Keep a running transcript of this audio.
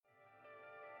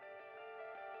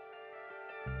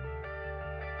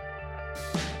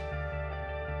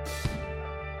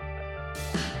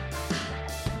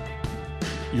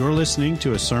You're listening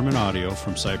to a sermon audio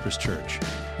from Cypress Church.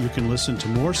 You can listen to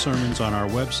more sermons on our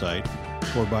website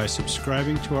or by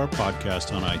subscribing to our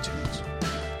podcast on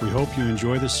iTunes. We hope you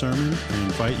enjoy the sermon and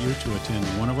invite you to attend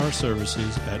one of our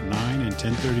services at 9 and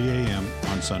 10:30 a.m.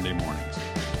 on Sunday mornings.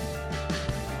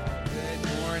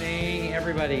 Good morning,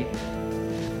 everybody.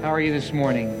 How are you this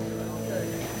morning?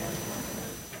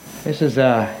 This is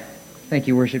thank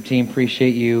you, worship team.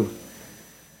 Appreciate you.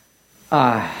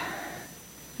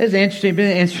 It's been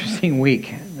an interesting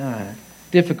week,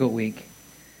 difficult week.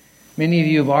 Many of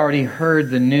you have already heard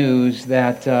the news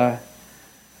that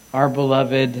our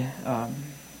beloved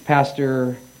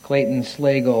Pastor Clayton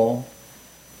Slagle,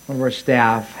 one of our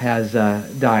staff, has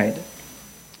died.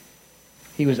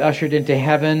 He was ushered into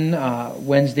heaven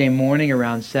Wednesday morning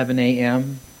around 7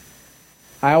 a.m.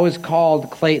 I always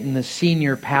called Clayton the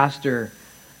senior pastor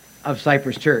of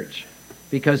Cypress Church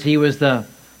because he was the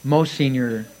most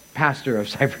senior pastor of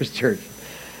Cypress Church.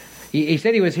 He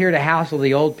said he was here to hassle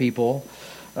the old people,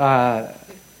 but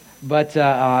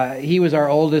he was our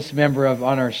oldest member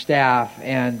on our staff,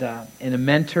 and a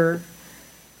mentor,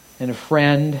 and a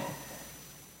friend,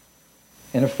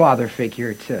 and a father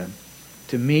figure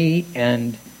to me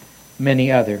and many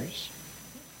others.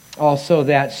 Also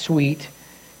that sweet,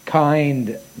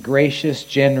 kind, gracious,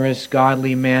 generous,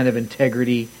 godly man of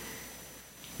integrity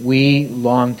we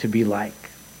long to be like.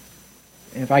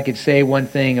 If I could say one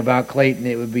thing about Clayton,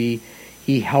 it would be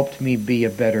he helped me be a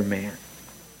better man.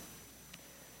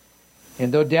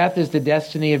 And though death is the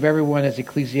destiny of everyone, as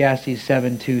Ecclesiastes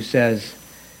 7:2 says,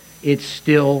 it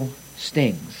still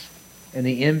stings. And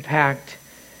the impact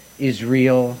is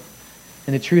real.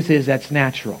 And the truth is that's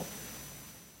natural.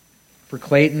 For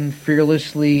Clayton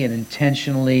fearlessly and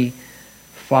intentionally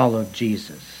followed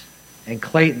Jesus. And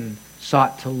Clayton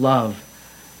sought to love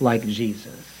like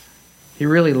Jesus. He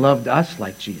really loved us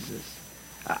like Jesus.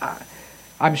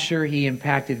 I'm sure he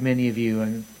impacted many of you,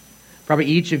 and probably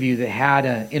each of you that had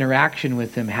an interaction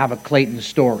with him have a Clayton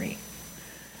story.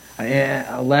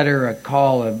 A letter, a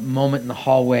call, a moment in the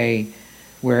hallway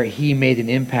where he made an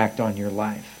impact on your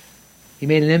life. He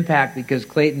made an impact because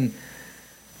Clayton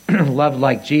loved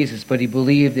like Jesus, but he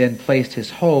believed and placed his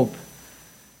hope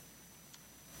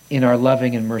in our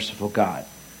loving and merciful God.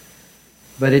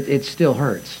 But it still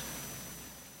hurts.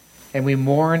 And we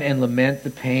mourn and lament the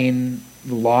pain,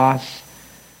 the loss,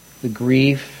 the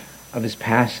grief of his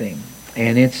passing.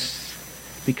 And it's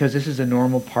because this is a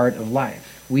normal part of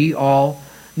life. We all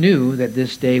knew that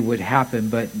this day would happen,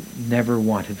 but never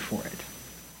wanted for it.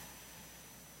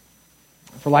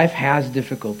 For life has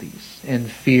difficulties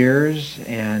and fears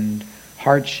and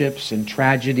hardships and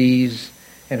tragedies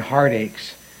and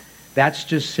heartaches. That's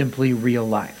just simply real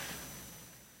life.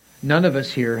 None of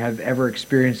us here have ever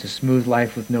experienced a smooth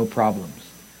life with no problems.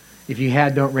 If you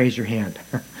had, don't raise your hand.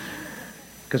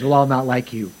 Because we'll all not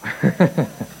like you.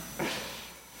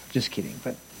 Just kidding.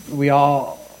 But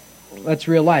that's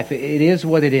real life. It is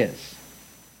what it is.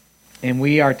 And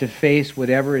we are to face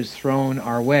whatever is thrown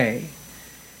our way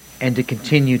and to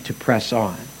continue to press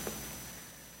on.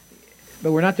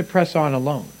 But we're not to press on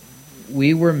alone.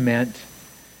 We were meant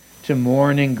to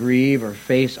mourn and grieve or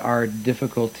face our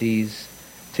difficulties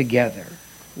together.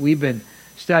 We've been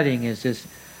studying this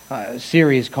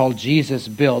series called Jesus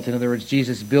Built. In other words,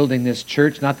 Jesus building this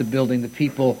church, not the building the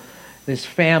people, this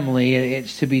family.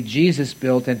 It's to be Jesus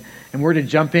built. And we're to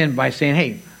jump in by saying,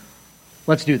 hey,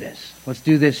 let's do this. Let's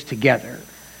do this together.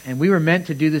 And we were meant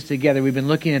to do this together. We've been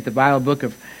looking at the Bible book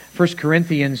of 1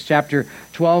 Corinthians chapter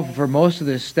 12 for most of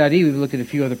this study. We've looked at a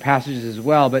few other passages as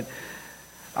well. But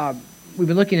we've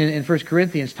been looking in 1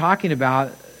 Corinthians talking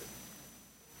about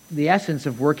the essence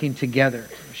of working together,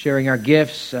 sharing our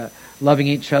gifts, loving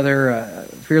each other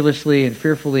fearlessly and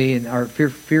fearfully, and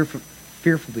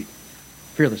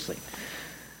fearlessly.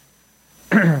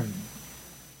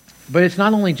 But it's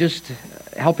not only just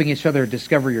helping each other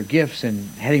discover your gifts and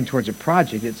heading towards a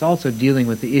project, it's also dealing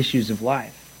with the issues of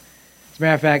life. As a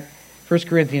matter of fact, 1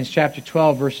 Corinthians chapter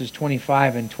 12, verses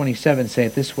 25 and 27 say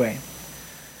it this way.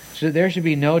 So there should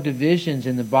be no divisions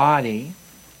in the body,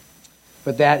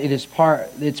 but that its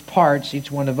parts,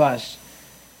 each one of us,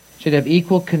 should have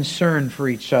equal concern for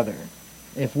each other.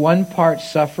 If one part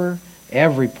suffer,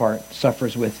 every part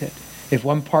suffers with it. If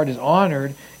one part is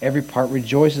honored, every part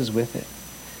rejoices with it.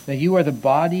 Now you are the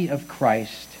body of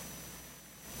Christ,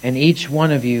 and each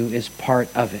one of you is part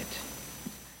of it.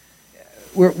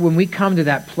 When we come to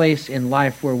that place in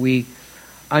life where we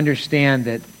understand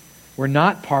that we're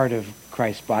not part of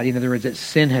Christ's body. In other words, that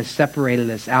sin has separated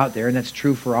us out there, and that's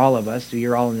true for all of us. So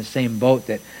you're all in the same boat,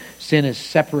 that sin has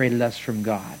separated us from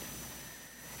God.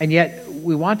 And yet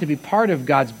we want to be part of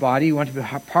God's body. We want to be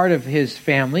part of His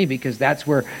family because that's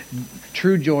where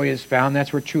true joy is found.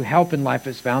 That's where true help in life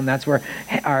is found. That's where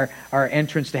our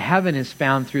entrance to heaven is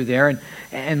found through there.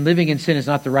 And living in sin is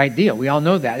not the right deal. We all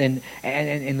know that. And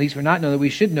at least we're not know that. We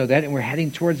should know that. And we're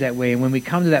heading towards that way. And when we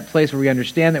come to that place where we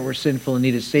understand that we're sinful and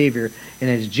need a Savior, and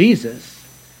it's Jesus,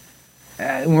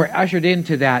 and we're ushered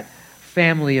into that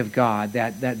family of God,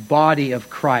 that body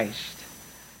of Christ,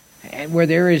 and where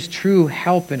there is true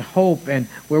help and hope, and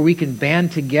where we can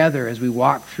band together as we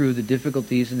walk through the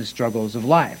difficulties and the struggles of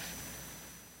life.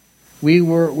 We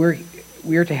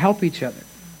are to help each other,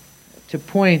 to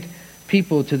point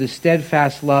people to the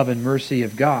steadfast love and mercy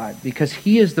of God, because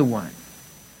He is the one.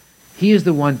 He is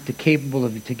the one capable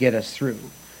to get us through,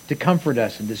 to comfort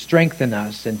us and to strengthen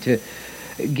us and to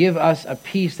give us a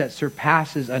peace that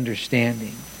surpasses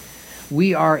understanding.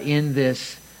 We are in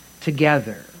this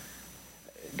together.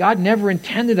 God never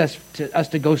intended us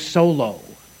to go solo.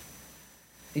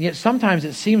 And yet sometimes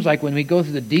it seems like when we go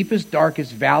through the deepest,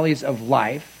 darkest valleys of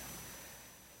life,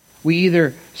 we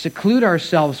either seclude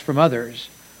ourselves from others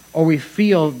or we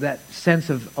feel that sense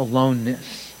of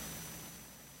aloneness.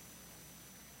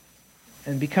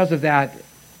 And because of that,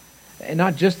 and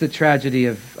not just the tragedy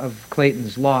of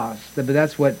Clayton's loss, but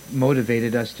that's what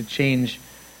motivated us to change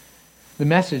the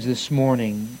message this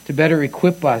morning, to better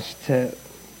equip us to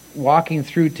walking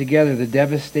through together the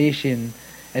devastation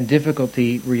and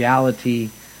difficulty reality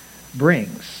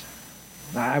brings.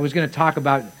 I was going to talk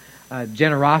about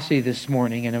generosity this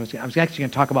morning, and I was actually going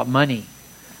to talk about money.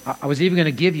 I was even going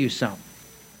to give you some.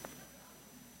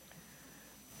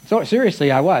 So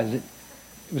seriously, I was. It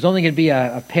was only going to be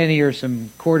a penny or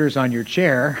some quarters on your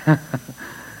chair,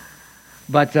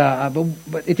 but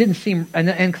it didn't seem.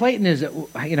 And Clayton is,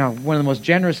 one of the most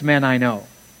generous men I know.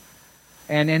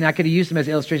 And I could have used him as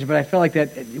an illustration, but I felt like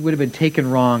that it would have been taken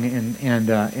wrong,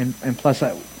 and plus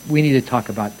we need to talk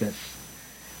about this.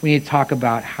 We need to talk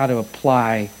about how to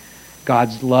apply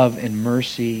God's love and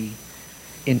mercy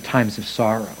in times of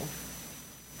sorrow.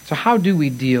 So how do we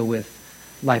deal with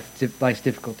life's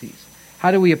difficulties?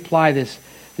 How do we apply this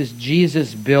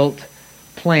Jesus-built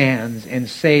plans and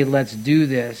say, let's do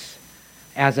this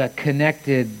as a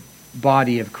connected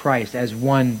body of Christ, as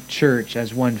one church,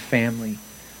 as one family,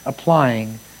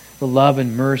 applying the love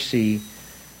and mercy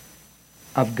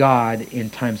of God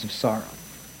in times of sorrow?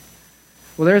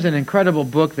 Well, there's an incredible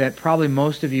book that probably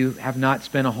most of you have not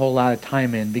spent a whole lot of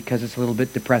time in because it's a little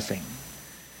bit depressing.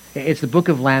 It's the book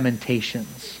of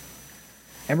Lamentations.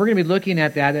 And we're going to be looking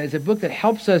at that as a book that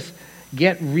helps us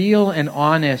get real and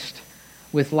honest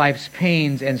with life's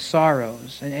pains and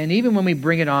sorrows, and even when we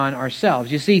bring it on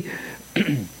ourselves. You see,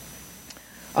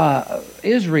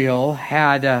 Israel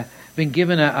had been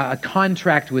given a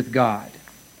contract with God.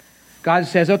 God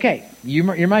says, okay,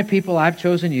 you're my people, I've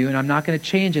chosen you, and I'm not going to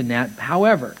change in that.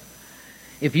 However,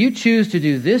 if you choose to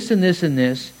do this and this and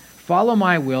this, follow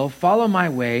my will, follow my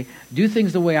way, do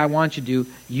things the way I want you to do,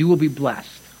 you will be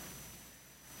blessed.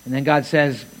 And then God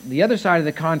says, the other side of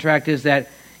the contract is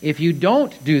that if you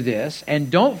don't do this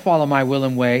and don't follow my will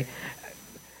and way,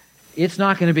 it's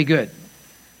not going to be good.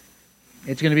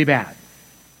 It's going to be bad.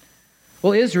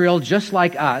 Well, Israel, just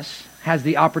like us, has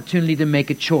the opportunity to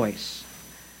make a choice.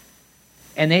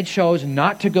 And they chose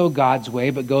not to go God's way,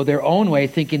 but go their own way,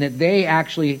 thinking that they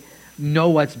actually know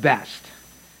what's best.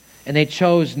 And they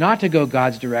chose not to go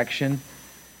God's direction,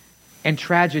 and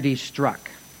tragedy struck.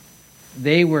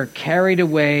 They were carried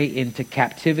away into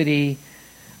captivity,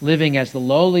 living as the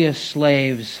lowliest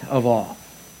slaves of all.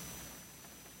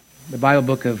 The Bible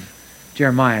book of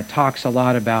Jeremiah talks a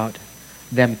lot about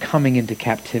them coming into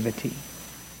captivity.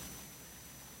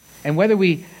 And whether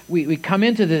we come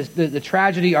into the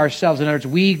tragedy ourselves, in other words,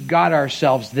 we got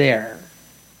ourselves there.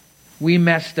 We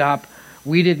messed up.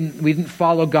 We didn't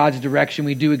follow God's direction.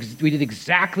 We did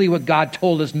exactly what God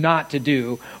told us not to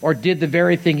do, or did the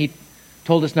very thing He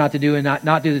told us not to do, and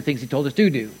not do the things He told us to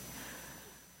do.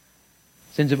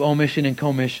 Sins of omission and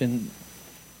commission.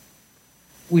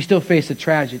 We still face a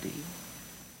tragedy.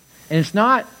 And it's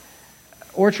not,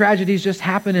 or tragedies just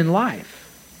happen in life.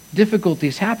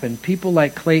 Difficulties happen. People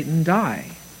like Clayton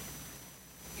die.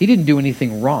 He didn't do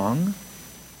anything wrong.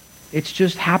 It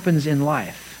just happens in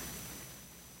life.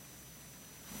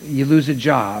 You lose a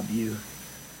job. You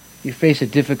face a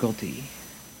difficulty.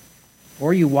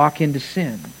 Or you walk into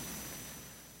sin.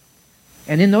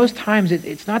 And in those times,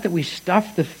 it's not that we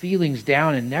stuff the feelings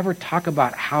down and never talk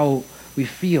about how we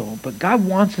feel, but God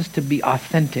wants us to be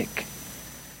authentic.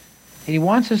 And He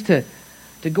wants us to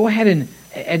go ahead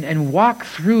and walk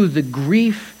through the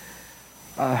grief,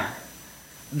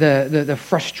 the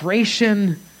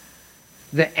frustration,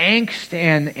 the angst,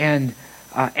 and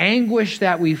anguish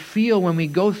that we feel when we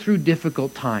go through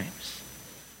difficult times.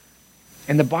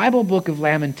 And the Bible book of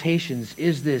Lamentations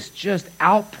is this just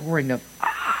outpouring of,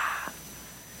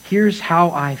 here's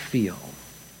how I feel.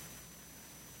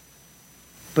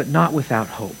 But not without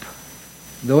hope.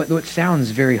 Though it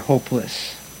sounds very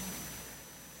hopeless.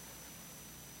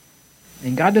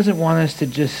 And God doesn't want us to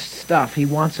just stuff. He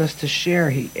wants us to share.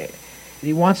 He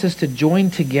wants us to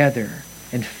join together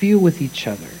and feel with each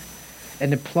other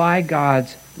and apply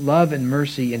God's love and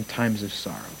mercy in times of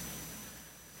sorrow.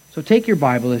 So take your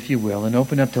Bible, if you will, and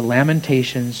open up to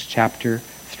Lamentations chapter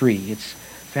 3. It's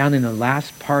found in the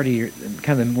last part of your,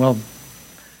 kind of, well,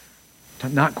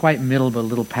 not quite middle, but a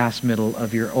little past middle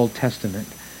of your Old Testament.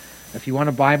 If you want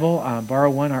a Bible, borrow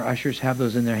one. Our ushers have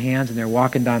those in their hands, and they're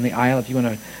walking down the aisle. If you want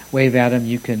to wave at them,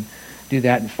 you can do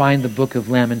that and find the book of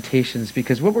Lamentations,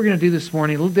 because what we're going to do this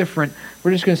morning, a little different.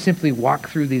 We're just going to simply walk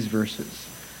through these verses.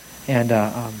 And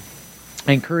I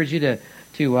encourage you to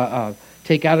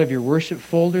take out of your worship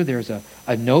folder, there's a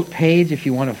note page if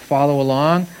you want to follow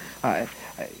along.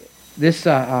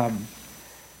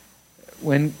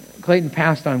 When Clayton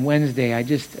passed on Wednesday, I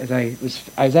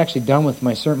was actually done with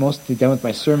my sermon, mostly done with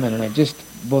my sermon, and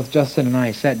both Justin and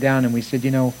I sat down and we said,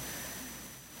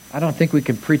 I don't think we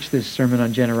can preach this sermon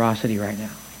on generosity right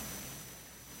now.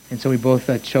 And so we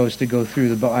both chose to go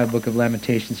through the book of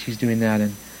Lamentations. He's doing that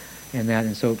and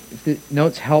so if the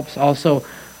notes helps. Also,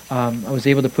 I was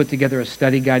able to put together a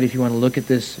study guide if you want to look at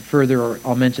this further, or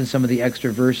I'll mention some of the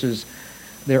extra verses.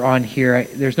 They're on here.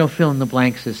 There's no fill in the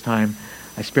blanks this time.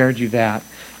 I spared you that,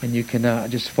 and you can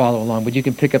just follow along. But you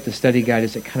can pick up the study guide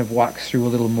as it kind of walks through a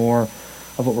little more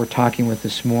of what we're talking with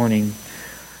this morning.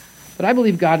 But I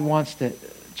believe God wants to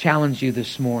challenge you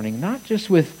this morning, not just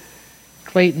with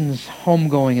Clayton's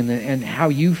homegoing and how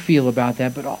you feel about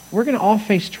that, but we're going to all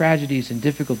face tragedies and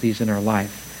difficulties in our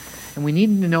life. And we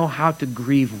need to know how to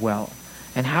grieve well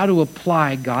and how to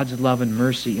apply God's love and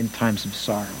mercy in times of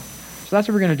sorrow. So that's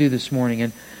what we're going to do this morning.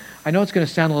 And I know it's going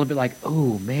to sound a little bit like,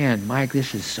 oh man, Mike,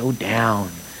 this is so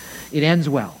down. It ends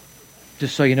well,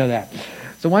 just so you know that.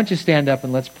 So why don't you stand up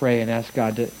and let's pray and ask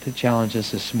God to challenge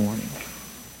us this morning.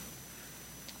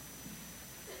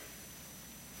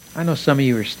 I know some of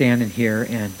you are standing here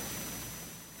and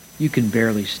you can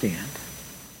barely stand.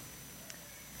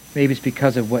 Maybe it's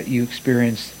because of what you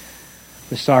experienced,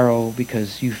 the sorrow,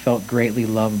 because you felt greatly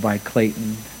loved by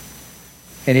Clayton.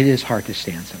 And it is hard to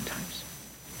stand sometimes.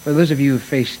 For those of you who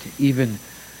faced even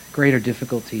greater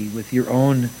difficulty with your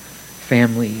own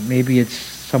family, maybe it's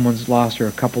someone's lost or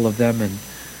a couple of them,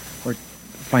 or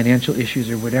financial issues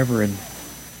or whatever, and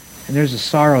there's a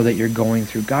sorrow that you're going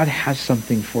through. God has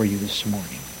something for you this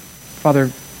morning.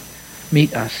 Father,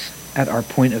 meet us at our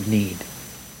point of need.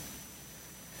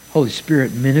 Holy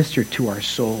Spirit, minister to our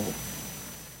soul.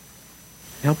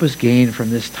 Help us gain from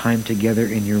this time together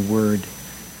in your word.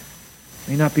 It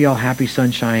may not be all happy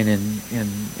sunshine and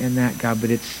that, God, but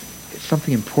it's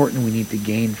something important we need to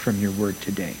gain from your word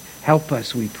today. Help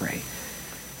us, we pray.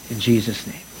 In Jesus'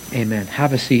 name, amen.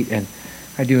 Have a seat, and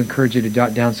I do encourage you to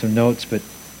jot down some notes, but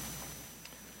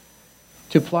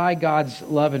to apply God's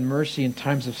love and mercy in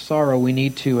times of sorrow, we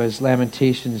need to, as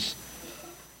Lamentations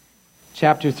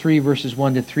chapter 3, verses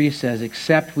 1 to 3 says,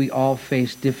 except we all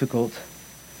face difficult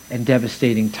and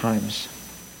devastating times.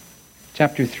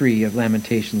 Chapter 3 of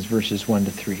Lamentations, verses 1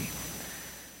 to 3.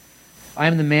 I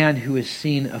am the man who has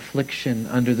seen affliction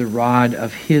under the rod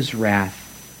of his wrath.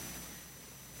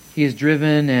 He has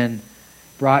driven and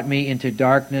brought me into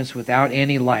darkness without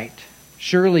any light.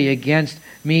 Surely against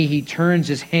me he turns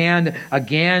his hand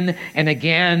again and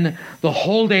again the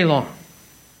whole day long.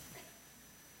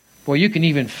 Boy, you can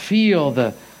even feel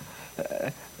the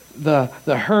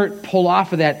hurt pull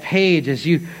off of that page as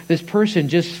this person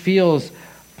just feels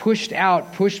pushed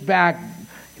out, pushed back,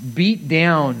 beat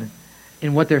down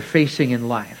in what they're facing in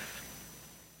life.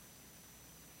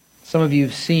 Some of you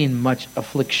have seen much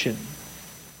affliction.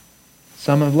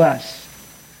 Some have less.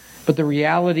 But the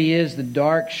reality is the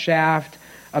dark shaft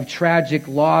of tragic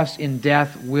loss in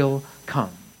death will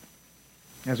come.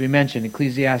 As we mentioned,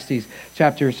 Ecclesiastes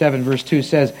chapter 7 verse 2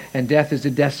 says, and death is the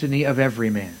destiny of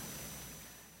every man.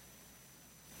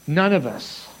 None of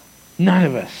us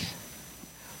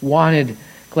wanted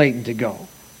Clayton to go.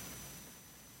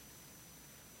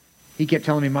 He kept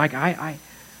telling me, Mike,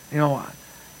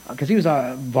 because he was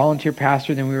a volunteer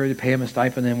pastor, then we were to pay him a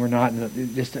stipend, then we're not.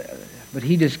 But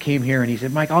he just came here and he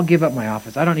said, Mike, I'll give up my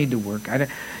office. I don't need to work. I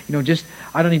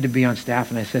don't need to be on staff.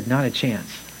 And I said, not a chance.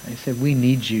 I said, we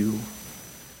need you.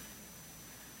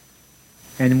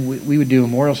 And we would do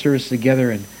memorial service together,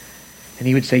 and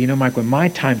he would say, Mike, when my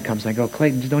time comes, I go,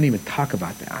 Clayton, just don't even talk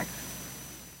about that.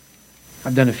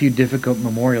 I've done a few difficult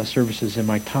memorial services in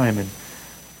my time, and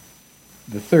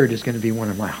the third is going to be one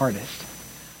of my hardest,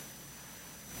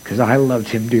 because I loved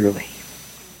him dearly,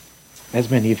 as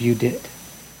many of you did.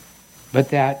 But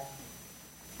that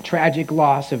tragic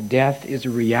loss of death is a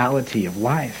reality of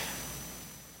life.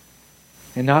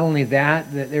 And not only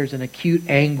that there's an acute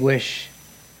anguish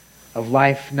of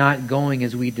life not going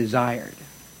as we desired.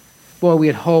 Boy, we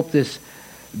had hoped this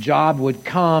job would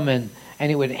come and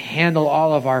it would handle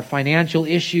all of our financial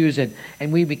issues, and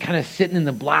we'd be kind of sitting in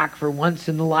the black for once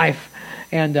in the life,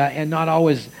 and not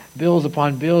always bills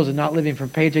upon bills, and not living from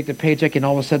paycheck to paycheck, and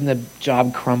all of a sudden the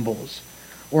job crumbles,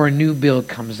 or a new bill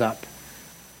comes up.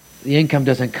 The income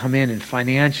doesn't come in, and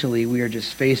financially we are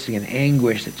just facing an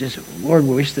anguish that just, Lord,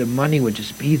 we wish the money would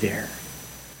just be there.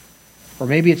 Or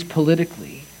maybe it's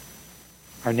politically.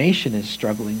 Our nation is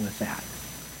struggling with that.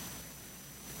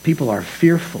 People are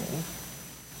fearful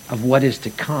of what is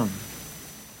to come.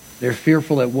 They're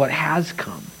fearful at what has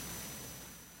come.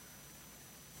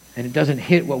 And it doesn't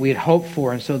hit what we had hoped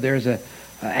for, and so there's a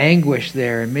anguish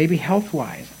there, and maybe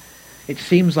health-wise. It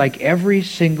seems like every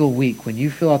single week when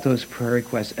you fill out those prayer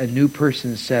requests, a new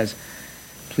person says,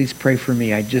 please pray for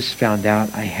me. I just found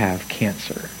out I have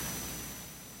cancer.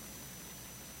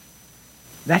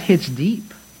 That hits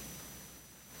deep.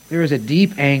 There is a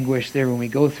deep anguish there when we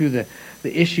go through the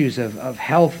issues of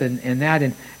health and that,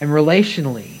 and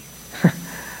relationally.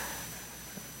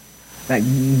 That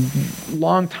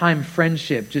long-time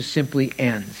friendship just simply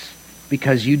ends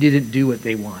because you didn't do what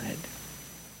they wanted.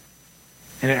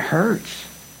 And it hurts.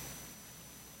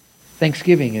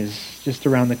 Thanksgiving is just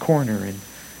around the corner, and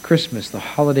Christmas, the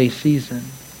holiday season.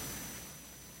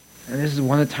 And this is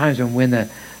one of the times when the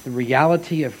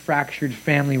reality of fractured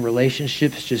family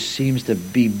relationships just seems to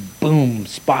be, boom,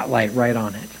 spotlight right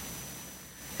on it.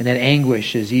 And that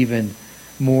anguish is even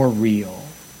more real.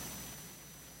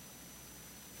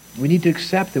 We need to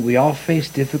accept that we all face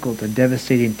difficult and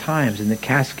devastating times, and the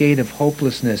cascade of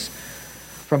hopelessness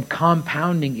from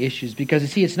compounding issues. Because, you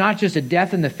see, it's not just a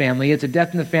death in the family, it's a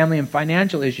death in the family and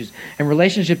financial issues and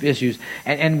relationship issues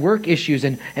and work issues,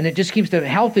 and it just keeps to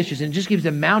health issues, and it just keeps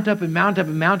to mount up and mount up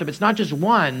and mount up. It's not just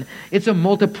one, it's a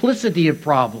multiplicity of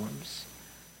problems.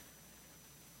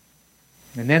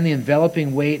 And then the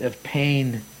enveloping weight of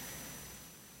pain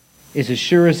is as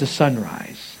sure as the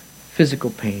sunrise. Physical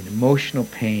pain, emotional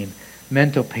pain,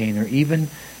 mental pain, or even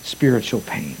spiritual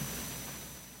pain.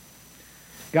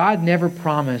 God never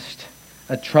promised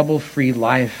a trouble-free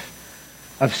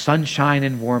life of sunshine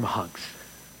and warm hugs.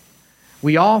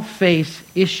 We all face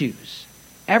issues.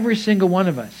 Every single one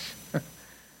of us.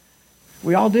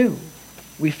 We all do.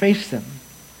 We face them.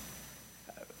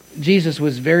 Jesus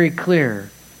was very clear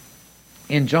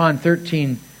in John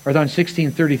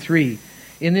 16:33.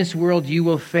 In this world you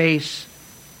will face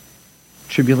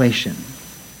tribulation.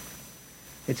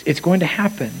 It's going to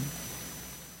happen.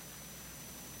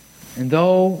 And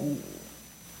though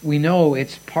we know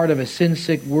it's part of a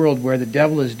sin-sick world where the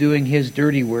devil is doing his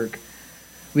dirty work,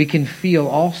 we can feel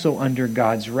also under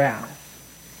God's wrath.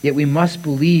 Yet we must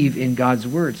believe in God's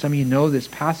word. Some of you know this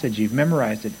passage. You've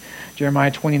memorized it.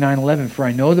 Jeremiah 29:11. For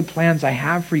I know the plans I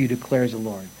have for you, declares the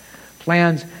Lord.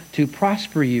 Plans to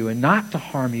prosper you and not to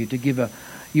harm you, to give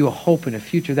you a hope and a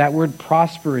future. That word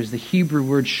prosper is the Hebrew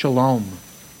word shalom.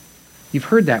 You've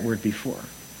heard that word before.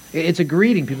 It's a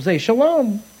greeting. People say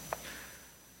shalom.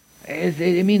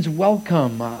 It means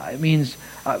welcome. It means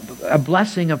a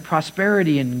blessing of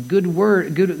prosperity and good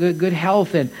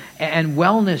health and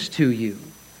wellness to you.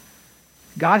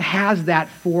 God has that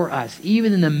for us,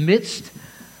 even in the midst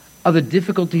of the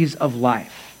difficulties of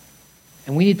life.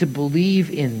 And we need to believe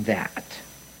in that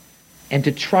and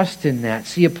to trust in that.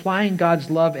 See, applying God's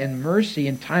love and mercy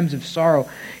in times of sorrow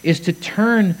is to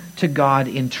turn to God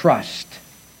in trust.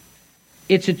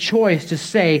 It's a choice to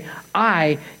say,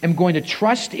 I am going to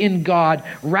trust in God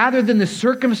rather than the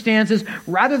circumstances,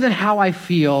 rather than how I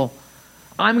feel.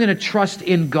 I'm going to trust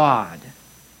in God.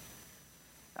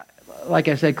 Like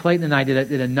I said, Clayton and I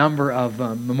did a number of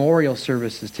memorial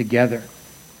services together.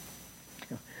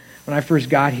 When I first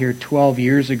got here 12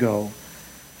 years ago,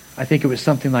 I think it was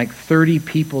something like 30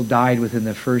 people died within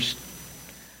the first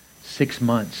 6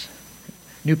 months.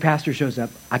 New pastor shows up,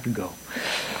 I can go.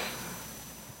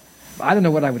 I don't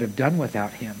know what I would have done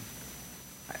without him.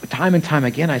 Time and time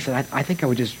again, I said, I think I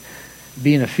would just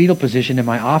be in a fetal position in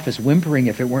my office, whimpering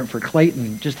if it weren't for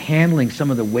Clayton, just handling some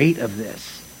of the weight of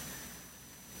this.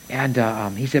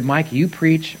 And he said, Mike, you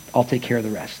preach, I'll take care of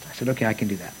the rest. I said, okay, I can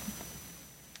do that.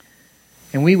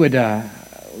 And we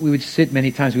would sit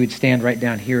many times, we would stand right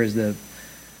down here as the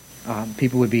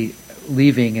people would be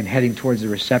leaving and heading towards the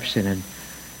reception. And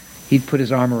he'd put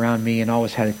his arm around me and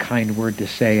always had a kind word to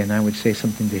say, and I would say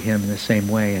something to him in the same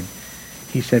way. And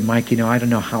he said, Mike, I don't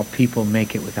know how people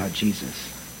make it without Jesus.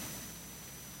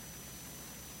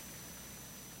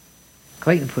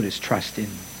 Clayton put his trust in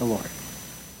the Lord.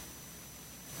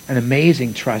 An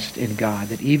amazing trust in God,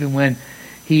 that even when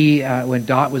when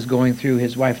Dot was going through,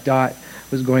 his wife Dot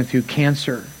was going through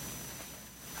cancer,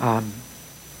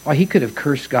 he could have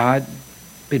cursed God,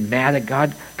 been mad at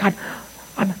God. God,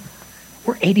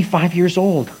 we're 85 years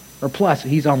old, or plus.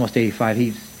 He's almost 85.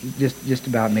 He just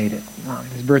about made it.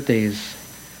 His birthday is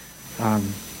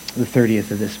the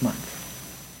 30th of this month.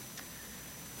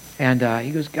 And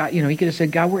he goes, God, he could have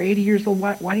said, God, we're 80 years old.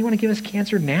 Why do you want to give us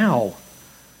cancer now?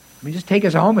 Just take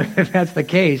us home if that's the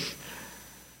case.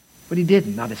 But he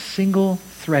didn't. Not a single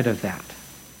thread of that.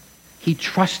 He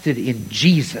trusted in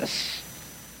Jesus,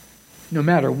 no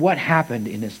matter what happened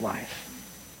in his life.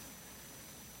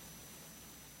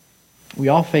 We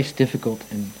all face difficult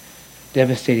and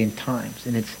devastating times.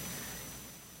 And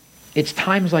it's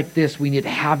times like this we need to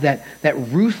have that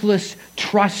ruthless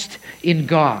trust in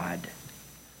God.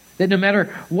 That no matter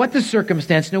what the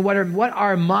circumstance, no matter what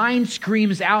our mind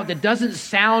screams out that doesn't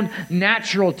sound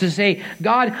natural, to say,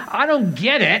 God, I don't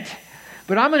get it,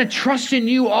 but I'm going to trust in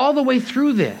you all the way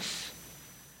through this.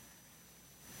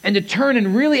 And to turn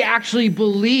and really actually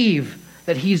believe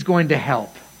that he's going to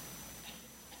help.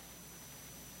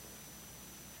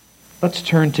 Let's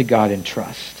turn to God in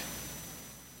trust.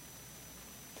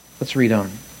 Let's read on.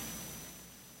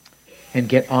 And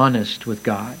get honest with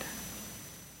God.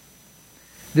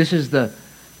 This is the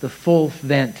full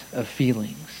vent of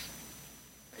feelings.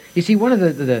 You see, one of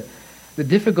the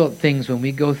difficult things when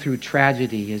we go through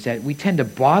tragedy is that we tend to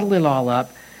bottle it all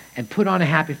up and put on a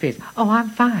happy face. Oh,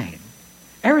 I'm fine.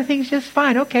 Everything's just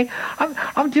fine. Okay,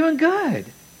 I'm doing good.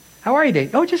 How are you,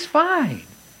 Dave? Oh, just fine.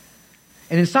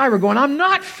 And inside we're going, I'm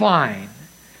not fine.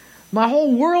 My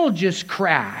whole world just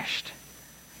crashed.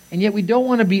 And yet we don't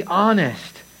want to be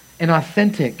honest and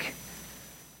authentic.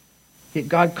 Yet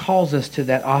God calls us to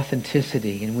that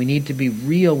authenticity, and we need to be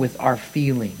real with our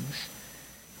feelings.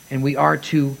 And we are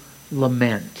to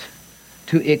lament,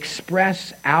 to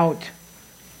express out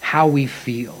how we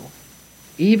feel,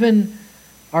 even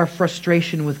our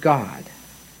frustration with God.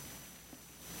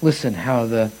 Listen how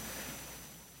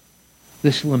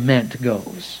this lament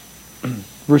goes.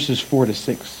 Verses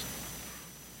 4-6.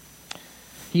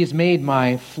 He has made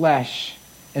my flesh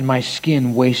and my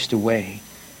skin waste away.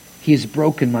 He has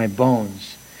broken my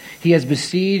bones. He has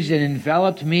besieged and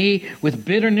enveloped me with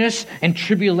bitterness and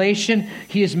tribulation.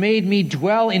 He has made me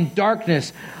dwell in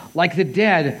darkness like the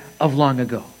dead of long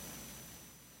ago.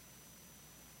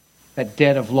 That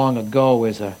dead of long ago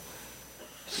is a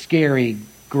scary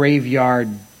graveyard,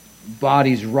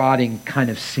 bodies rotting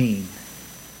kind of scene,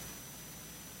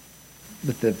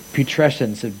 with the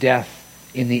putrescence of death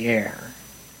in the air.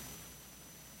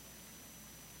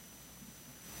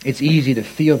 It's easy to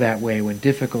feel that way when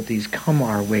difficulties come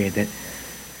our way, that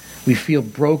we feel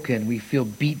broken, we feel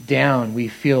beat down, we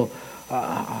feel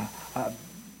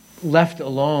left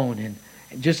alone,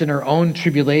 and just in our own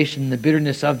tribulation, the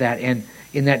bitterness of that, and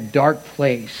in that dark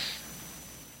place.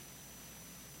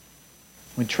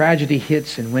 When tragedy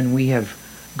hits and when we have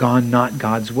gone not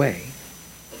God's way,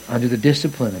 under the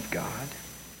discipline of God.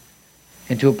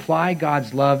 And to apply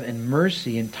God's love and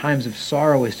mercy in times of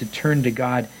sorrow is to turn to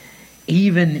God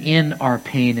even in our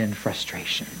pain and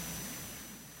frustration.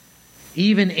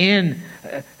 Even in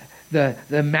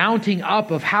the mounting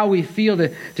up of how we feel,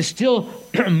 to still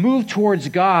move towards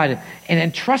God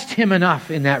and trust Him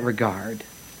enough in that regard.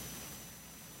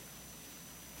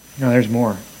 No, there's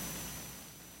more.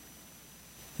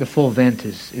 The full vent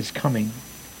is coming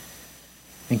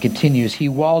and continues. He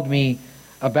walled me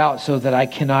about so that I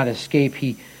cannot escape.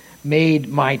 He made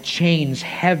my chains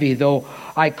heavy. Though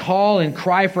I call and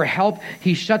cry for help,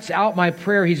 He shuts out my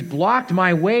prayer. He's blocked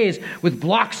my ways with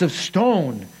blocks of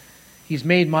stone. He's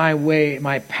made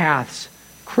my paths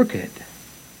crooked.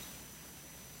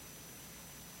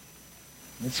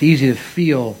 It's easy to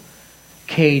feel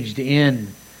caged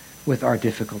in with our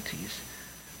difficulties.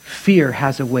 Fear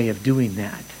has a way of doing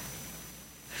that.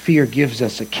 Fear gives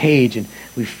us a cage and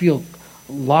we feel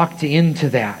locked into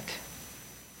that.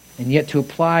 And yet to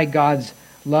apply God's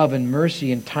love and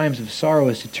mercy in times of sorrow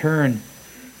is to turn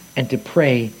and to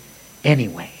pray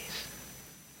anyways.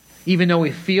 Even though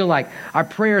we feel like our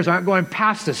prayers aren't going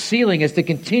past the ceiling, is to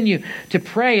continue to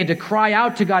pray and to cry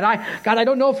out to God. God, I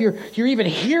don't know if you're even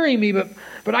hearing me,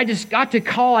 but I just got to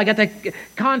call. I got to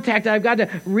contact. I've got to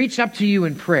reach up to you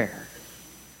in prayer.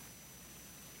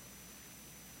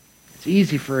 It's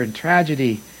easy for in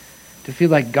tragedy to feel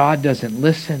like God doesn't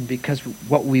listen, because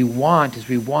what we want is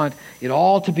we want it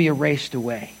all to be erased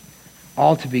away,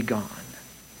 all to be gone.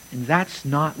 And that's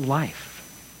not life.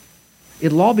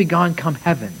 It'll all be gone come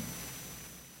heaven.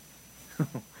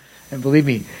 And believe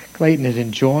me, Clayton is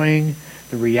enjoying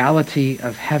the reality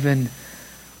of heaven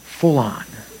full on.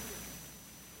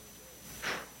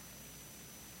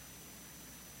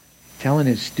 Telling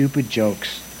his stupid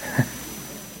jokes.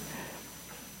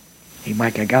 Hey,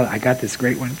 Mike, I got this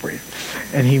great one for you.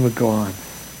 And he would go on. And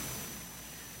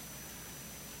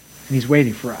he's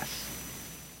waiting for us.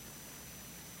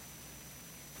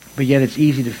 But yet it's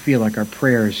easy to feel like our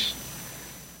prayers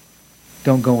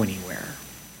don't go anywhere.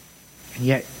 And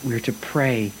yet we're to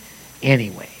pray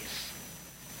anyways.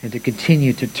 And to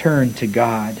continue to turn to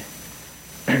God.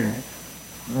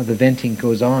 Well, the venting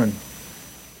goes on.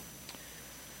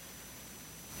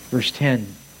 Verse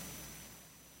 10.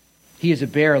 He is a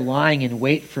bear lying in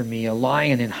wait for me, a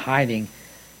lion in hiding.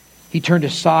 He turned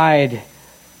aside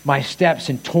my steps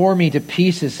and tore me to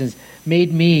pieces and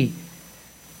made me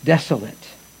desolate.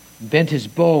 Bent his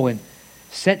bow and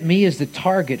set me as the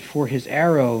target for his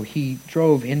arrow. He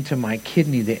drove into my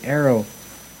kidney the arrow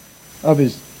of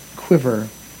his quiver.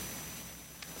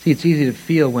 See, it's easy to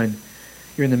feel when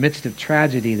you're in the midst of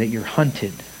tragedy that you're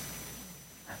hunted.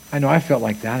 I know I felt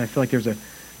like that. I feel like there's a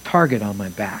target on my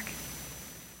back.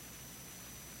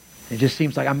 It just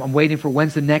seems like I'm waiting for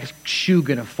when's the next shoe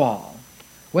going to fall?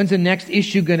 When's the next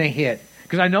issue going to hit?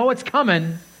 Because I know it's coming.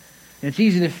 And it's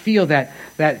easy to feel that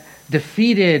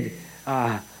defeated,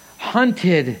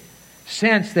 hunted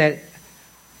sense that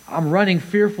I'm running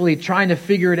fearfully, trying to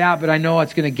figure it out, but I know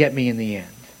it's going to get me in the end.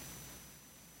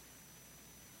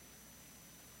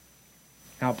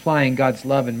 Now, applying God's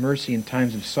love and mercy in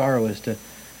times of sorrow is to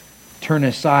turn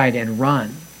aside and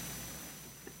run,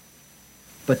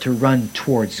 but to run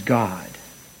towards God.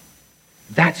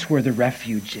 That's where the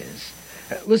refuge is.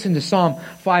 Listen to Psalm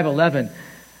 5:11.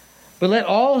 But let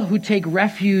all who take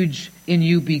refuge in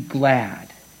you be glad.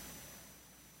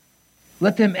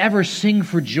 Let them ever sing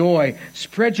for joy.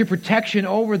 Spread your protection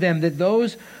over them, that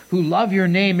those who love your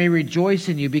name may rejoice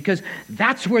in you, because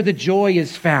that's where the joy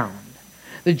is found.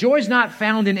 The joy is not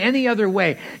found in any other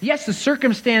way. Yes, the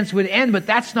circumstance would end, but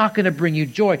that's not going to bring you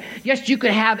joy. Yes, you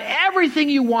could have everything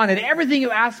you wanted, everything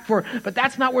you asked for, but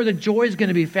that's not where the joy is going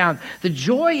to be found. The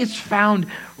joy is found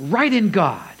right in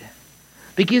God,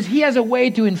 because He has a way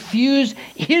to infuse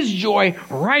His joy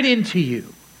right into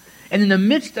you. And in the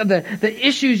midst of the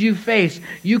issues you face,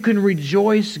 you can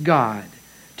rejoice God.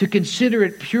 To consider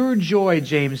it pure joy,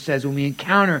 James says, when we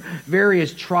encounter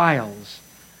various trials,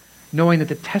 knowing that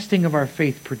the testing of our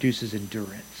faith produces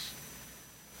endurance.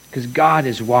 Because God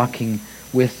is walking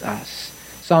with us.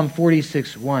 Psalm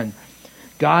 46:1.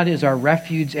 God is our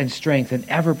refuge and strength, an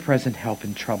ever-present help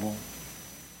in trouble.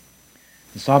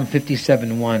 And Psalm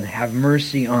 57:1. Have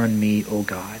mercy on me, O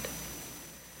God.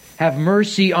 Have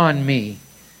mercy on me,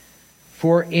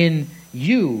 for in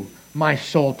you my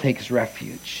soul takes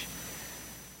refuge.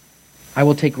 I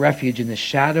will take refuge in the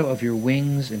shadow of your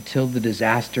wings until the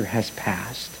disaster has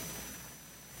passed.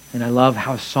 And I love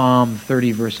how Psalm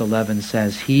 30 verse 11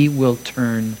 says, He will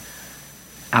turn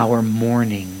our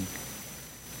mourning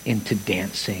into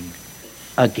dancing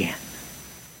again.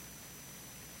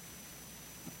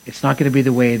 It's not going to be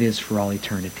the way it is for all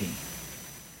eternity.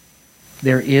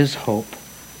 There is hope.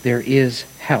 There is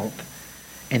help.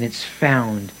 And it's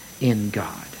found in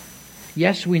God.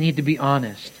 Yes, we need to be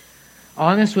honest.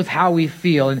 Honest with how we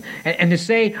feel. And to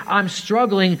say, I'm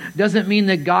struggling, doesn't mean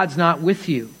that God's not with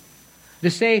you. To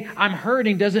say, I'm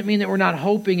hurting, doesn't mean that we're not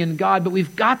hoping in God, but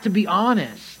we've got to be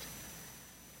honest.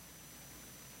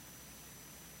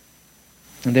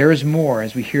 And there is more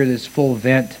as we hear this full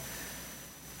vent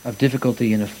of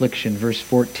difficulty and affliction. Verse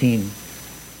 14.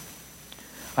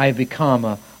 I have become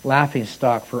a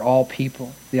laughingstock for all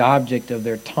people, the object of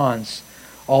their taunts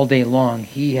all day long.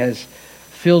 He has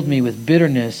filled me with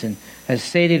bitterness and has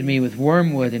sated me with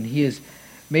wormwood, and He has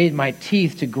made my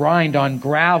teeth to grind on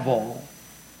gravel.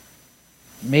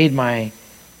 Made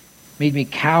me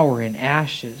cower in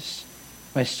ashes.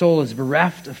 My soul is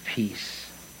bereft of peace.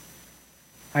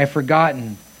 I have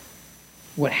forgotten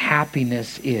what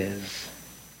happiness is.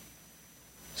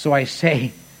 So I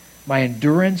say, my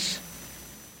endurance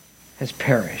has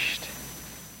perished,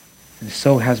 and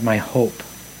so has my hope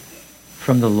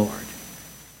from the Lord.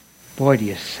 Boy, do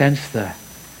you sense the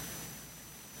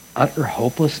utter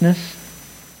hopelessness?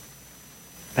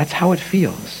 That's how it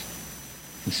feels.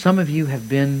 And some of you have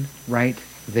been right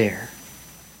there.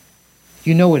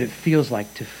 You know what it feels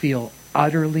like to feel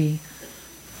utterly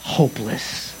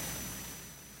hopeless.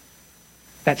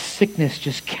 That sickness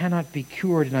just cannot be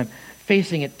cured, and I'm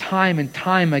facing it time and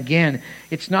time again.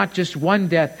 It's not just one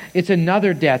death, it's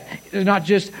another death. It's not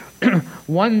just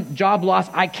one job loss.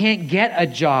 I can't get a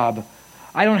job.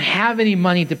 I don't have any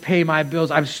money to pay my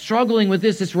bills. I'm struggling with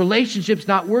this. This relationship's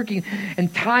not working.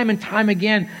 And time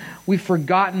again, we've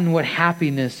forgotten what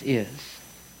happiness is.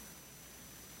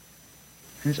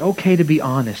 And it's okay to be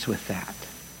honest with that.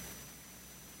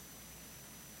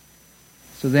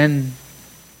 So then,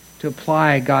 to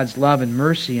apply God's love and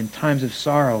mercy in times of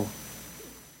sorrow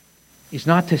is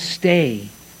not to stay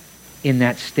in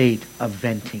that state of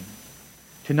venting,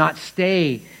 to not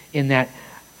stay in that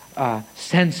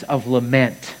sense of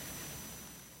lament,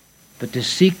 but to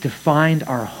seek to find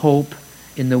our hope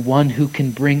in the one who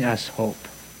can bring us hope.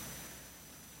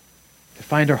 To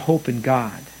find our hope in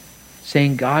God,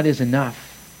 saying God is enough.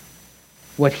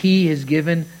 What He has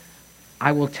given,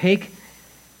 I will take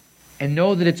and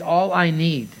know that it's all I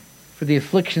need for the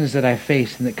afflictions that I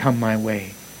face and that come my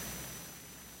way.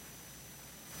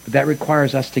 But that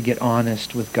requires us to get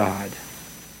honest with God.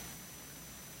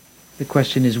 The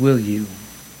question is, will you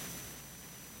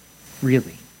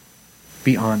really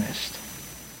be honest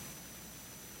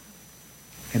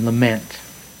and lament?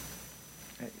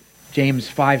 James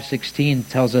 5:16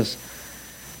 tells us,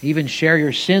 even share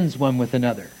your sins one with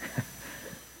another.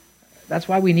 That's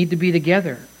why we need to be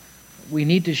together. We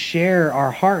need to share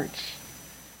our hearts.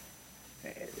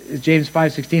 James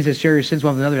 5:16 says, share your sins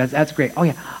one with another. That's great. Oh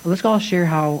yeah, let's all share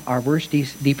how our worst,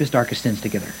 deepest, darkest sins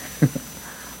together.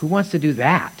 Who wants to do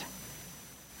that?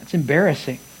 That's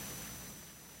embarrassing.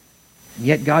 And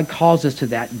yet God calls us to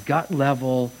that gut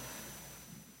level,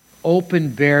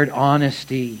 open-bared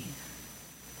honesty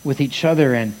with each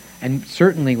other and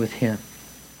certainly with Him.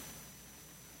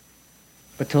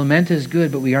 But to lament is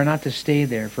good, but we are not to stay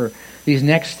there. For these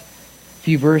next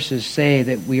few verses say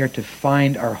that we are to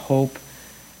find our hope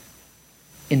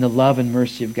in the love and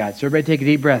mercy of God. So everybody take a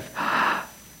deep breath.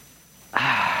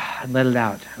 And let it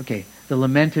out. Okay, the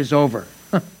lament is over.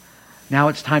 Now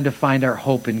it's time to find our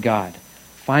hope in God.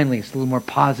 Finally, it's a little more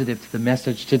positive to the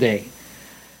message today.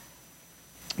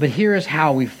 But here is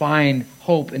how we find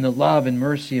hope in the love and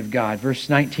mercy of God. Verse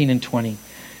 19 and 20.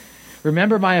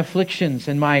 Remember my afflictions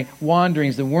and my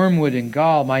wanderings, the wormwood and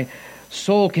gall. My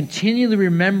soul continually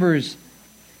remembers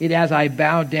it as I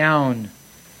bow down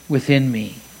within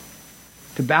me.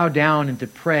 To bow down and to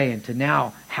pray and to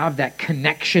now have that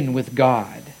connection with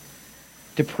God.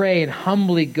 To pray and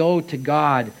humbly go to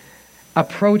God.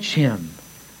 Approach Him.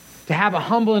 To have a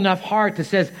humble enough heart that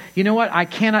says, you know what, I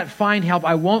cannot find help.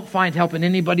 I won't find help in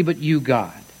anybody but you,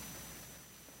 God.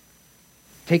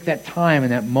 Take that time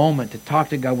and that moment to talk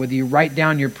to God, whether you write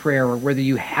down your prayer or whether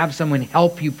you have someone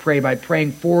help you pray by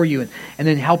praying for you and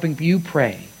then helping you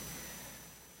pray.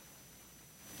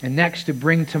 And next, to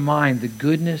bring to mind the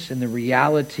goodness and the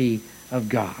reality of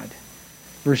God.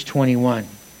 Verse 21.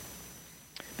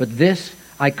 But this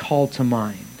I call to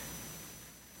mind,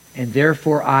 and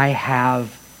therefore I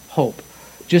have hope.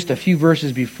 Just a few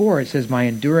verses before it says, my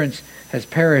endurance has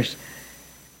perished,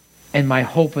 and my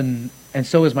hope and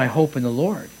so is my hope in the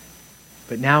Lord.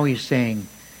 But now he's saying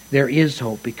there is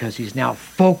hope because he's now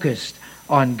focused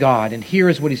on God. And here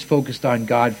is what he's focused on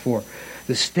God for.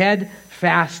 The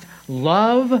steadfast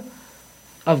love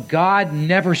of God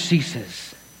never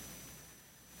ceases.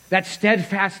 That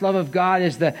steadfast love of God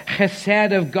is the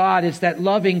chesed of God. It's that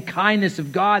loving kindness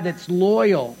of God that's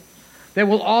loyal, that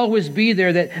will always be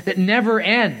there, that never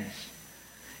ends.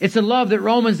 It's a love that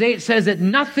Romans 8 says that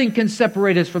nothing can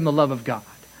separate us from the love of God.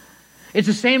 It's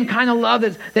the same kind of love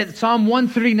that Psalm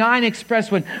 139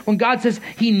 expressed when God says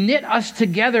He knit us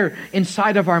together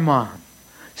inside of our mom.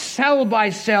 Cell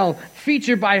by cell,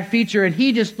 feature by feature, and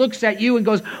He just looks at you and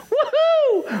goes,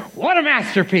 woohoo! What a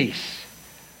masterpiece!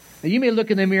 Now you may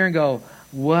look in the mirror and go,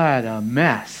 what a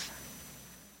mess.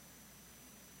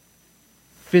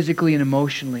 Physically and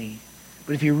emotionally.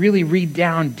 But if you really read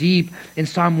down deep in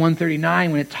Psalm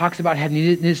 139, when it talks about having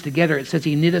knit us together, it says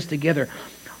He knit us together,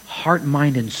 heart,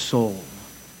 mind, and soul.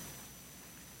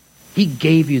 He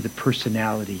gave you the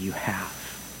personality you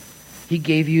have. He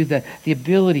gave you the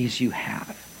abilities you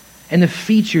have. And the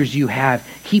features you have,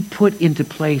 He put into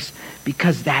place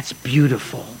because that's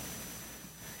beautiful.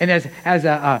 And as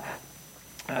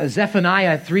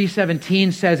Zephaniah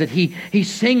 3:17 says that He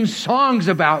sings songs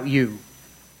about you.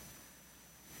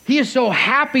 He is so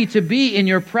happy to be in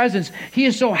your presence. He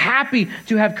is so happy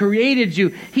to have created you.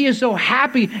 He is so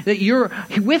happy that you're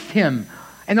with Him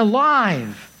and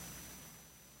alive.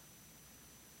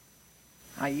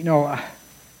 I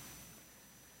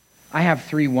have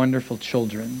 3 wonderful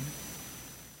children,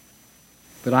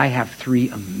 but I have 3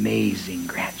 amazing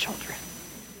grandchildren.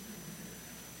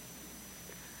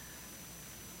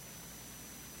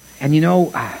 And you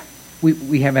know,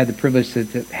 we have had the privilege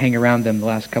to hang around them the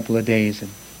last couple of days,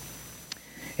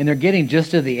 and they're getting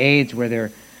just to the age where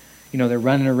they're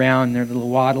running around, their little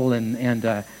waddle,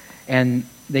 and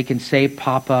they can say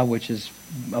Papa, which is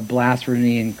a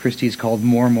blasphemy, and Christy's called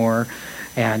More,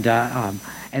 and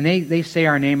they say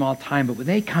our name all the time. But when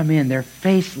they come in, their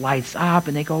face lights up,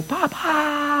 and they go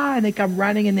Papa, and they come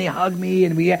running and they hug me,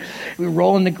 and we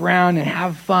roll on the ground and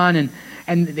have fun,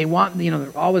 and they want,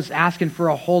 they're always asking for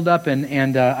a hold up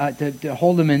and to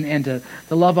hold them and to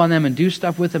love on them and do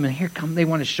stuff with them. And here come, they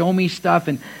want to show me stuff,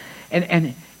 and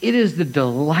it is the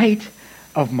delight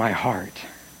of my heart.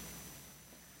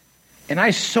 And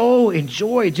I so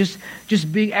enjoy just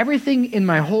being, everything in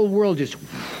my whole world just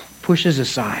pushes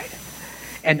aside.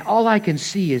 And all I can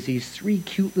see is these three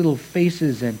cute little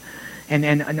faces, and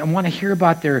I want to hear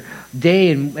about their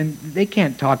day, and they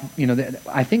can't talk,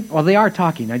 I think, well, they are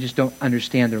talking, I just don't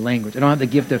understand their language. I don't have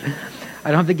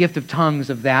the gift of tongues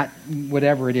of that,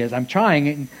 whatever it is. I'm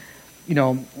trying,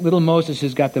 and, little Moses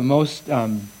has got the most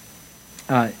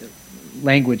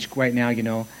language right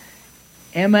now,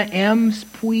 M&M's,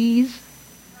 please.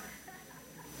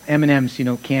 M&M's,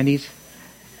 candies.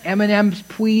 M&M's,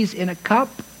 please, in a cup,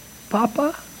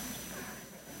 Papa?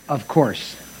 Of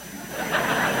course.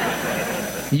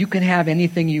 You can have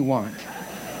anything you want.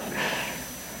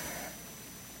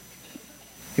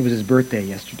 It was his birthday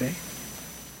yesterday.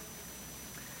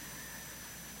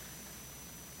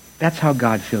 That's how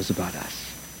God feels about us.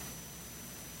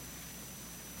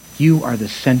 You are the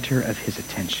center of his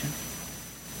attention.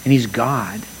 And he's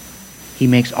God. He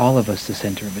makes all of us the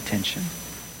center of attention.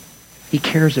 He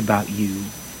cares about you.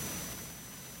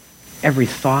 Every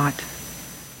thought,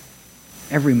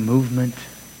 every movement.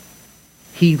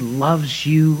 He loves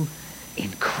you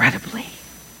incredibly.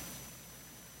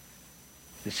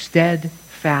 The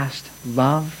steadfast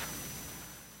love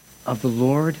of the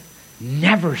Lord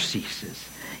never ceases.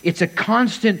 It's a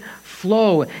constant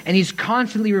flow, and he's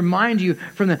constantly reminding you,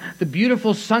 from the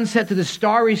beautiful sunset to the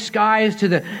starry skies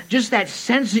to just that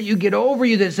sense that you get over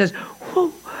you that says,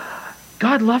 whew,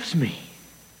 God loves me.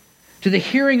 To the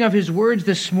hearing of his words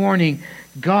this morning,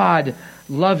 God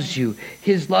loves you.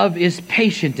 His love is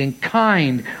patient and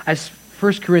kind, as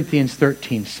 1 Corinthians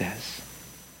 13 says.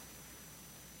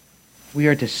 We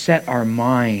are to set our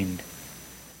mind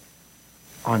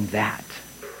on that.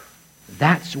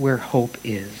 That's where hope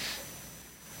is.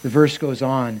 The verse goes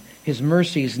on, his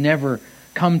mercies never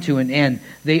come to an end.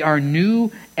 They are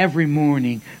new every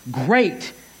morning.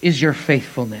 Great is your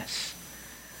faithfulness.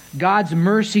 God's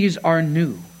mercies are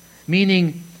new,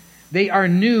 meaning they are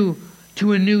new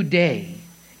to a new day.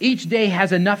 Each day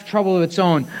has enough trouble of its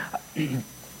own.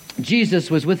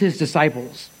 Jesus was with his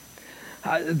disciples.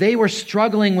 They were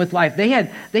struggling with life. They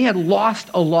had lost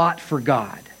a lot for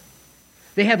God.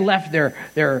 They had left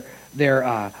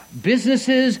their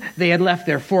businesses, they had left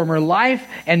their former life,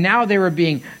 and now they were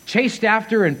being chased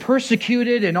after and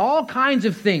persecuted and all kinds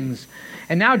of things.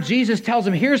 And now Jesus tells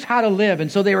them, here's how to live.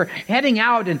 And so they were heading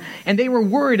out, and they were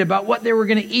worried about what they were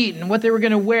going to eat and what they were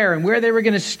going to wear and where they were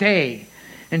going to stay.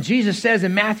 And Jesus says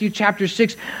in Matthew chapter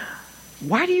 6,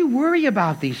 why do you worry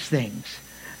about these things?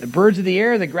 The birds of the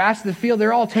air, the grass of the field,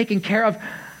 they're all taken care of.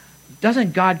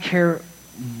 Doesn't God care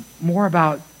more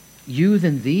about you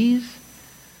than these?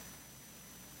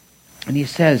 And he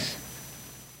says,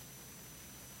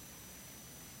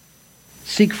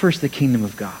 seek first the kingdom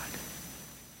of God.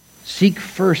 Seek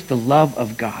first the love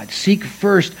of God. Seek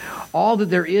first all that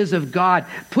there is of God.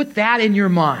 Put that in your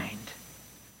mind.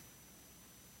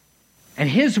 And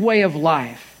his way of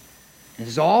life. And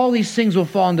as all these things will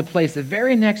fall into place. The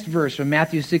very next verse from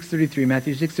Matthew 6:33,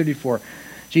 Matthew 6:34,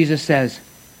 Jesus says,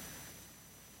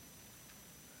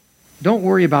 don't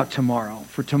worry about tomorrow,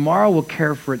 for tomorrow will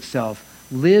care for itself.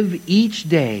 Live each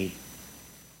day,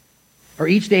 or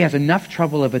each day has enough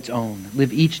trouble of its own.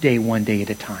 Live each day one day at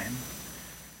a time.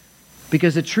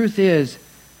 Because the truth is,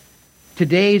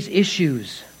 today's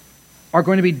issues are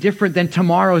going to be different than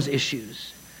tomorrow's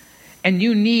issues. And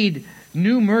you need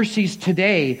new mercies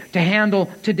today to handle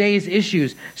today's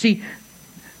issues. See,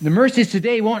 the mercies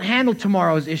today won't handle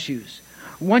tomorrow's issues.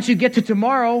 Once you get to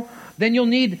tomorrow, then you'll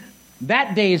need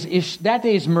that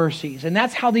day's mercies. And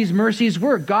that's how these mercies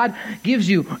work. God gives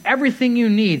you everything you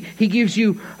need. He gives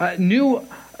you new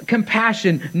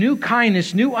compassion, new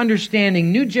kindness, new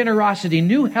understanding, new generosity,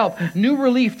 new help, new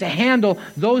relief to handle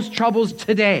those troubles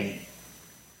today.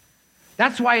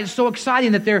 That's why it's so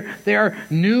exciting that there are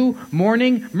new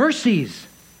morning mercies.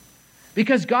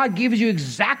 Because God gives you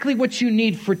exactly what you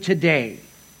need for today.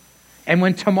 And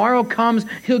when tomorrow comes,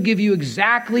 he'll give you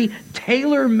exactly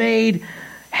tailor-made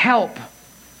help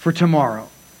for tomorrow.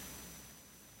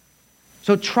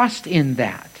 So trust in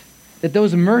that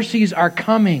those mercies are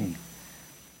coming.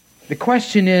 The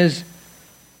question is,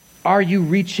 are you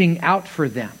reaching out for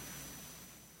them?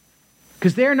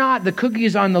 Because they're not the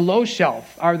cookies on the low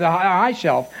shelf, or the high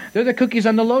shelf. They're the cookies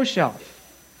on the low shelf.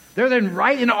 They're then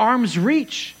right in arm's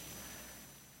reach.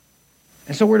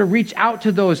 And so we're to reach out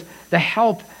to those, the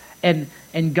help and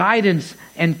guidance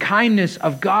and kindness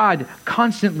of God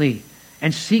constantly,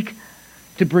 and seek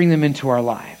to bring them into our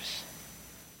lives.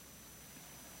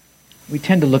 We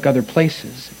tend to look other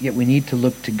places, yet we need to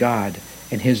look to God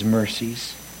and His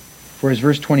mercies. For as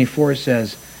verse 24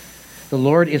 says, the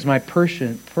Lord is my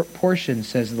portion,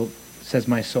 says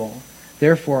my soul.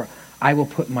 Therefore, I will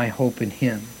put my hope in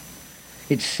Him.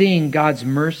 It's seeing God's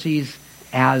mercies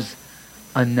as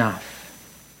enough.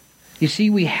 You see,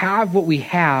 we have what we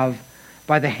have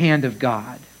by the hand of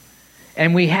God.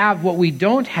 And we have what we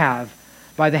don't have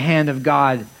by the hand of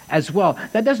God as well.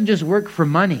 That doesn't just work for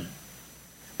money.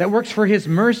 That works for His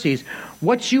mercies.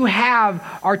 What you have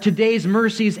are today's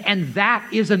mercies, and that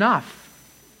is enough.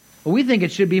 Well, we think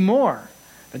it should be more.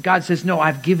 But God says, no,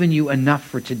 I've given you enough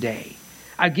for today.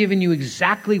 I've given you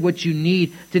exactly what you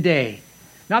need today.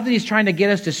 Not that He's trying to get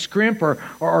us to scrimp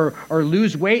or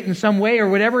lose weight in some way or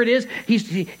whatever it is.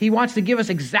 He wants to give us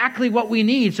exactly what we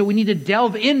need. So we need to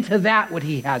delve into that, what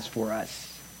He has for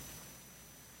us.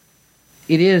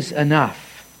 It is enough.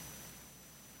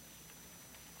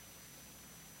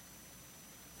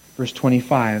 Verse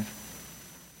 25.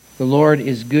 The Lord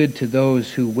is good to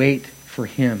those who wait for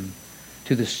Him,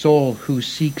 to the soul who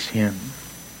seeks Him.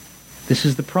 This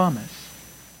is the promise.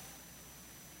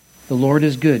 The Lord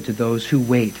is good to those who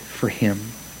wait for Him,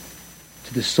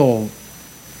 to the soul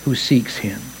who seeks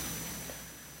Him.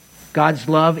 God's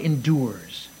love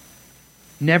endures,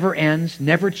 never ends,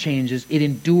 never changes. It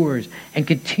endures and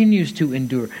continues to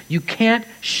endure. You can't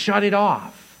shut it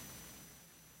off.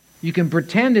 You can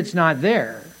pretend it's not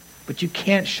there, but you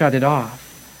can't shut it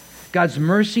off. God's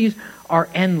mercies are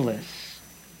endless.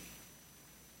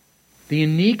 The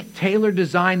unique,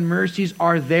 tailor-designed mercies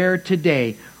are there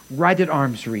today, right at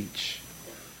arm's reach.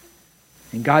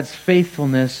 And God's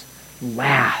faithfulness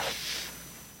lasts.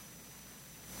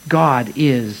 God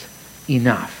is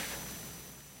enough.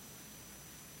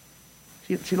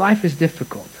 See, life is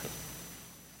difficult.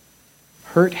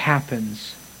 Hurt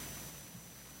happens.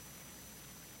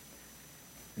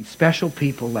 And special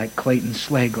people like Clayton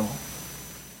Slagle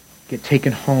get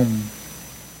taken home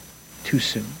too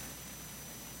soon.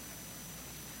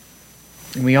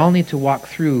 And we all need to walk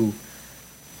through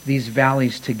these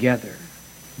valleys together,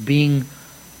 being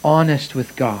honest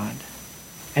with God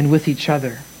and with each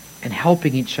other and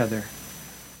helping each other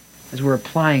as we're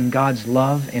applying God's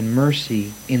love and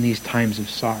mercy in these times of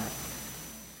sorrow.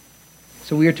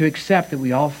 So we are to accept that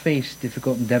we all face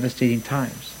difficult and devastating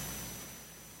times,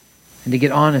 and to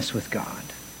get honest with God,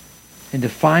 and to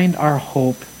find our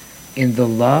hope in the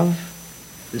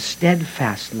love, the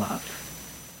steadfast love,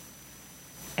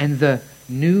 and the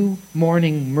new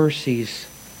morning mercies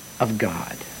of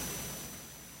God.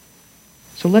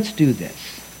 So let's do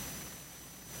this.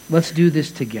 Let's do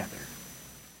this together,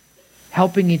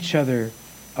 helping each other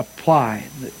apply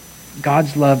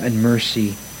God's love and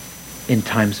mercy in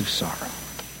times of sorrow.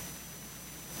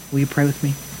 Will you pray with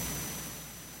me?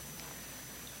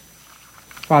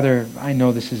 Father, I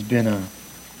know this has been an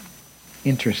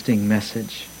interesting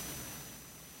message.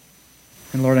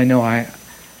 And Lord, I know I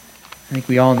think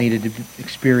we all needed to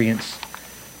experience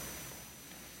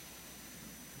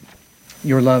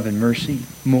your love and mercy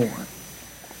more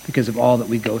because of all that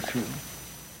we go through.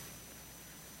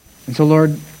 And so,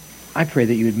 Lord, I pray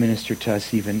that you would minister to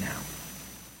us even now.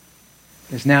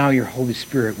 As now your Holy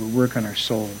Spirit will work on our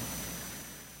soul.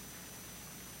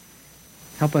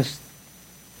 Help us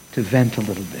to vent a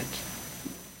little bit,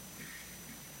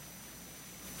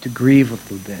 to grieve a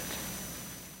little bit,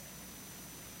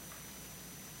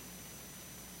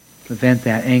 to vent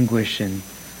that anguish and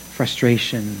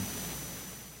frustration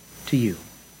to you,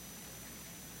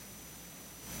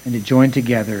 and to join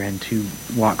together and to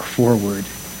walk forward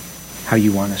how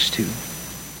you want us to.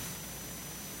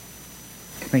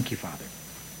 Thank you, Father.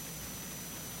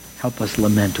 Help us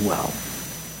lament well.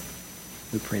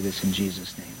 We pray this in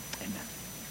Jesus' name.